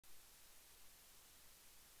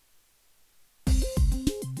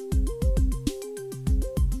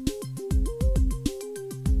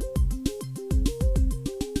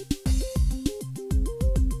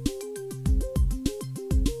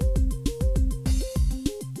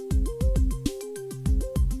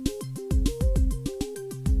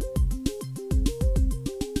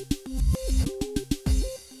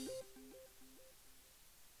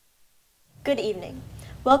Good evening.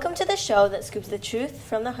 Welcome to the show that scoops the truth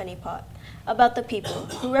from the honeypot about the people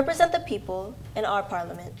who represent the people in our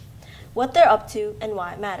parliament, what they're up to, and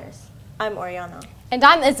why it matters. I'm Oriana. And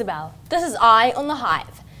I'm Isabel. This is Eye on the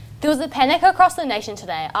Hive. There was a panic across the nation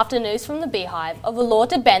today after news from the Beehive of a law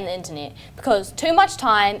to ban the internet because too much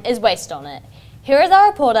time is wasted on it. Here is our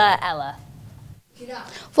reporter, Ella.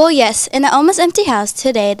 Well, yes, in an almost empty house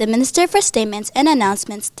today, the Minister for Statements and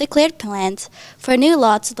Announcements declared plans for a new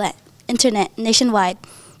law to ban internet nationwide.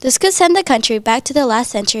 This could send the country back to the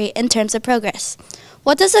last century in terms of progress.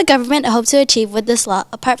 What does the government hope to achieve with this law,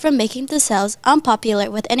 apart from making themselves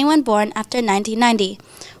unpopular with anyone born after 1990?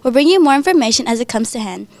 We'll bring you more information as it comes to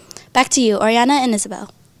hand. Back to you, Oriana and Isabel.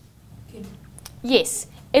 Yes,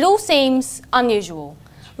 it all seems unusual.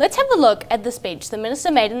 Let's have a look at the speech the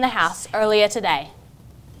Minister made in the House earlier today.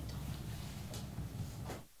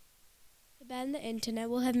 To ban the internet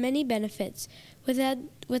will have many benefits.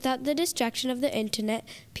 Without the distraction of the internet,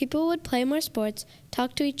 people would play more sports,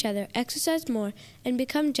 talk to each other, exercise more, and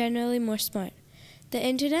become generally more smart. The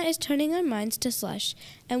internet is turning our minds to slush,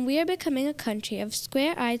 and we are becoming a country of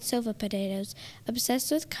square-eyed silver potatoes,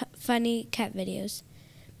 obsessed with funny cat videos.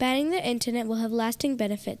 Banning the internet will have lasting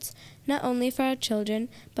benefits, not only for our children,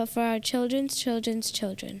 but for our children's children's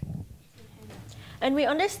children. And we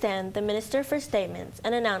understand the Minister for Statements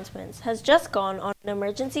and Announcements has just gone on an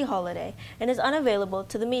emergency holiday and is unavailable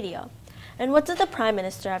to the media. And what did the Prime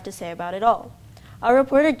Minister have to say about it all? Our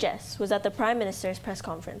reporter Jess was at the Prime Minister's press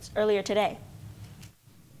conference earlier today.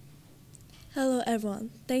 Hello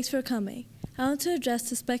everyone, thanks for coming. I want to address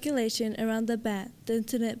the speculation around the ban, the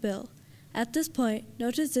internet bill. At this point,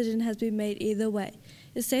 no decision has been made either way.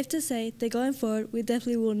 It's safe to say that going forward, we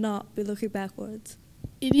definitely will not be looking backwards.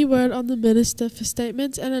 Any word on the Minister for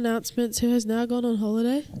Statements and Announcements who has now gone on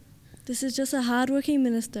holiday? This is just a hard-working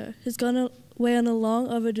minister who's gone away on a long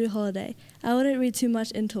overdue holiday. I wouldn't read too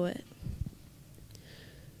much into it.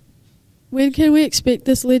 When can we expect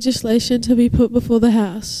this legislation to be put before the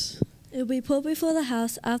House? It will be put before the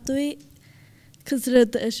House after we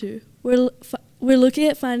considered the issue. We're looking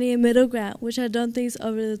at finding a middle ground, which I don't think is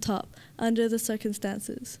over the top, under the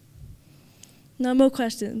circumstances. No more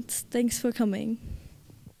questions. Thanks for coming.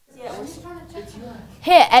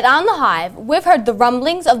 Here at On the Hive, we've heard the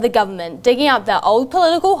rumblings of the government digging up their old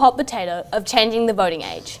political hot potato of changing the voting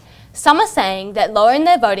age. Some are saying that lowering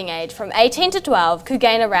their voting age from 18 to 12 could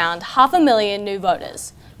gain around 500,000 new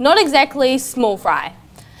voters. Not exactly small fry.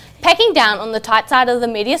 Packing down on the tight side of the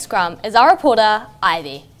media scrum is our reporter,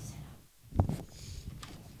 Ivy.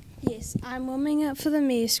 Yes, I'm warming up for the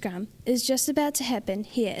media scrum. It's just about to happen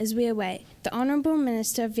here as we await the Honourable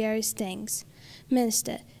Minister of various things.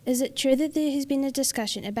 Minister, is it true that there has been a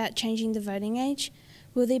discussion about changing the voting age?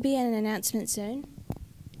 Will there be an announcement soon?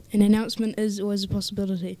 An announcement is always a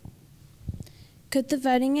possibility. Could the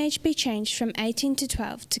voting age be changed from 18 to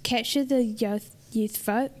 12 to capture the youth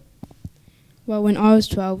vote? Well, when I was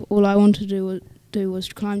 12, all I wanted to do was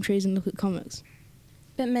climb trees and look at comics.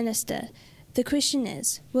 But Minister, the question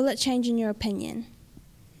is, will it change in your opinion?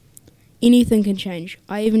 Anything can change.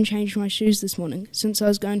 I even changed my shoes this morning, since I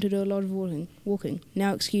was going to do a lot of walking.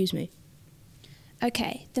 Now excuse me.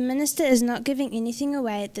 Okay, the Minister is not giving anything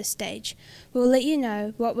away at this stage. We'll let you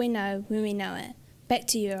know what we know when we know it. Back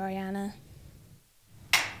to you, Oriana.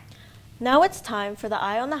 Now it's time for the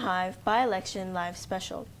Eye on the Hive by-election live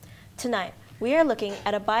special. Tonight, we are looking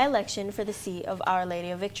at a by-election for the seat of Our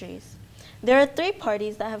Lady of Victories. There are three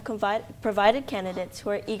parties that have provided candidates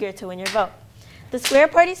who are eager to win your vote. The Square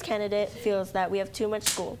Party's candidate feels that we have too much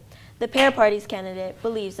school. The Pear Party's candidate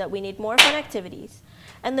believes that we need more fun activities.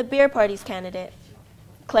 And the Beer Party's candidate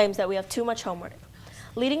claims that we have too much homework.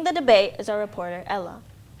 Leading the debate is our reporter, Ella.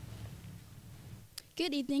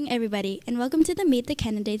 Good evening, everybody, and welcome to the Meet the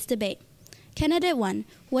Candidates debate. Candidate 1,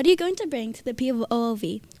 what are you going to bring to the people of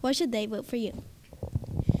OLV? Why should they vote for you?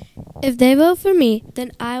 If they vote for me,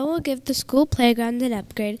 then I will give the school playground an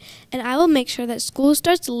upgrade, and I will make sure that school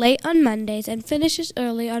starts late on Mondays and finishes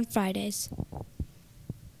early on Fridays.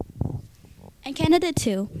 And Candidate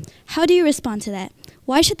 2, how do you respond to that?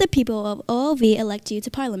 Why should the people of OLV elect you to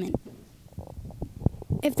Parliament?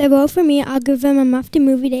 If they vote for me, I'll give them a mufti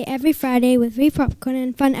movie day every Friday with free popcorn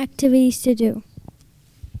and fun activities to do.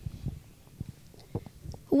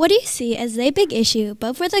 What do you see as a big issue,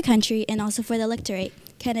 both for the country and also for the electorate?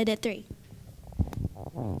 Candidate 3.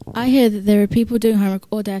 I hear that there are people doing homework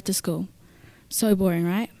all day after school. So boring,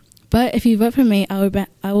 right? But if you vote for me, I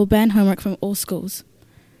will ban homework from all schools.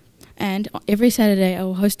 And every Saturday, I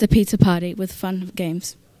will host a pizza party with fun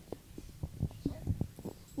games.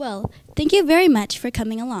 Well, thank you very much for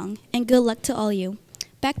coming along, and good luck to all you.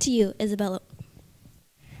 Back to you, Isabella.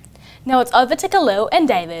 Now it's over to Khalil and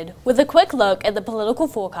David with a quick look at the political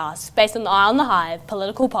forecast based on the Eye on the Hive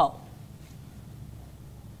political poll.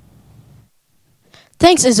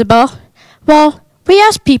 Thanks, Isabel. Well, we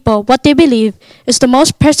asked people what they believe is the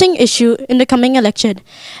most pressing issue in the coming election,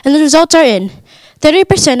 and the results are in.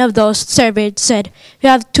 30% of those surveyed said we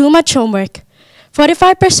have too much homework.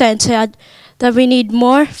 45% said that we need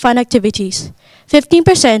more fun activities.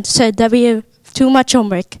 15% said that we have too much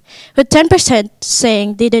homework, with 10%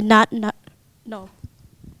 saying they did not know.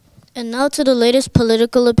 And now to the latest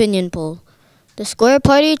political opinion poll. The Square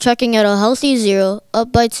Party tracking at a healthy 0,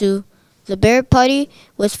 up by 2. The Bear Party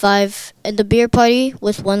with 5, and the Beer Party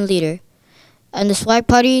with 1 leader. And the Swag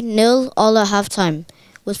Party nil, all at halftime,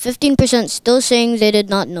 with 15% still saying they did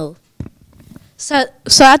not know. So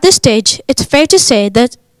at this stage, it's fair to say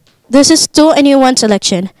that this is still anyone's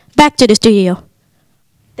election. Back to the studio.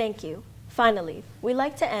 Thank you. Finally, we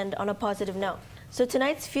like to end on a positive note. So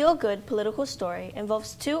tonight's feel-good political story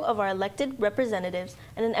involves 2 of our elected representatives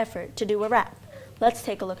in an effort to do a rap. Let's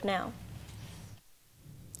take a look now.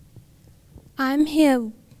 I'm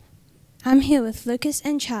here with Lucas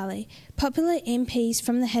and Charlie, popular MPs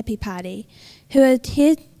from the Happy Party, who are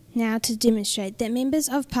here now to demonstrate that members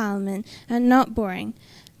of Parliament are not boring,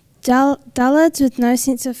 dullards with no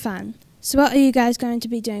sense of fun. So what are you guys going to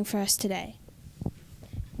be doing for us today?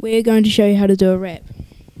 We're going to show you how to do a rap.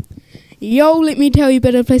 Yo, let me tell you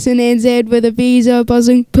about a place in NZ where the bees are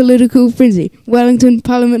buzzing, political frenzy. Wellington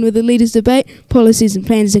Parliament where the leaders debate, policies and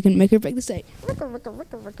plans that can make or break the state.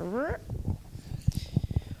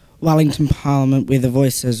 Wellington Parliament where the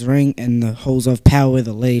voices ring and the halls of power where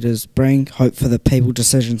the leaders bring hope for the people,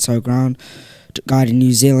 decision so grand, guiding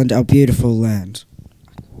New Zealand, our beautiful land.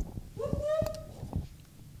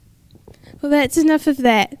 Well, that's enough of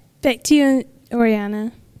that. Back to you,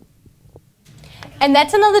 Oriana. And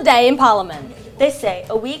that's another day in Parliament. They say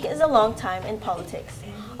a week is a long time in politics.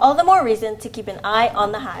 All the more reason to keep an eye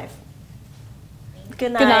on the Hive.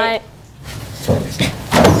 Good night. Good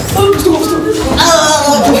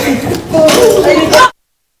night.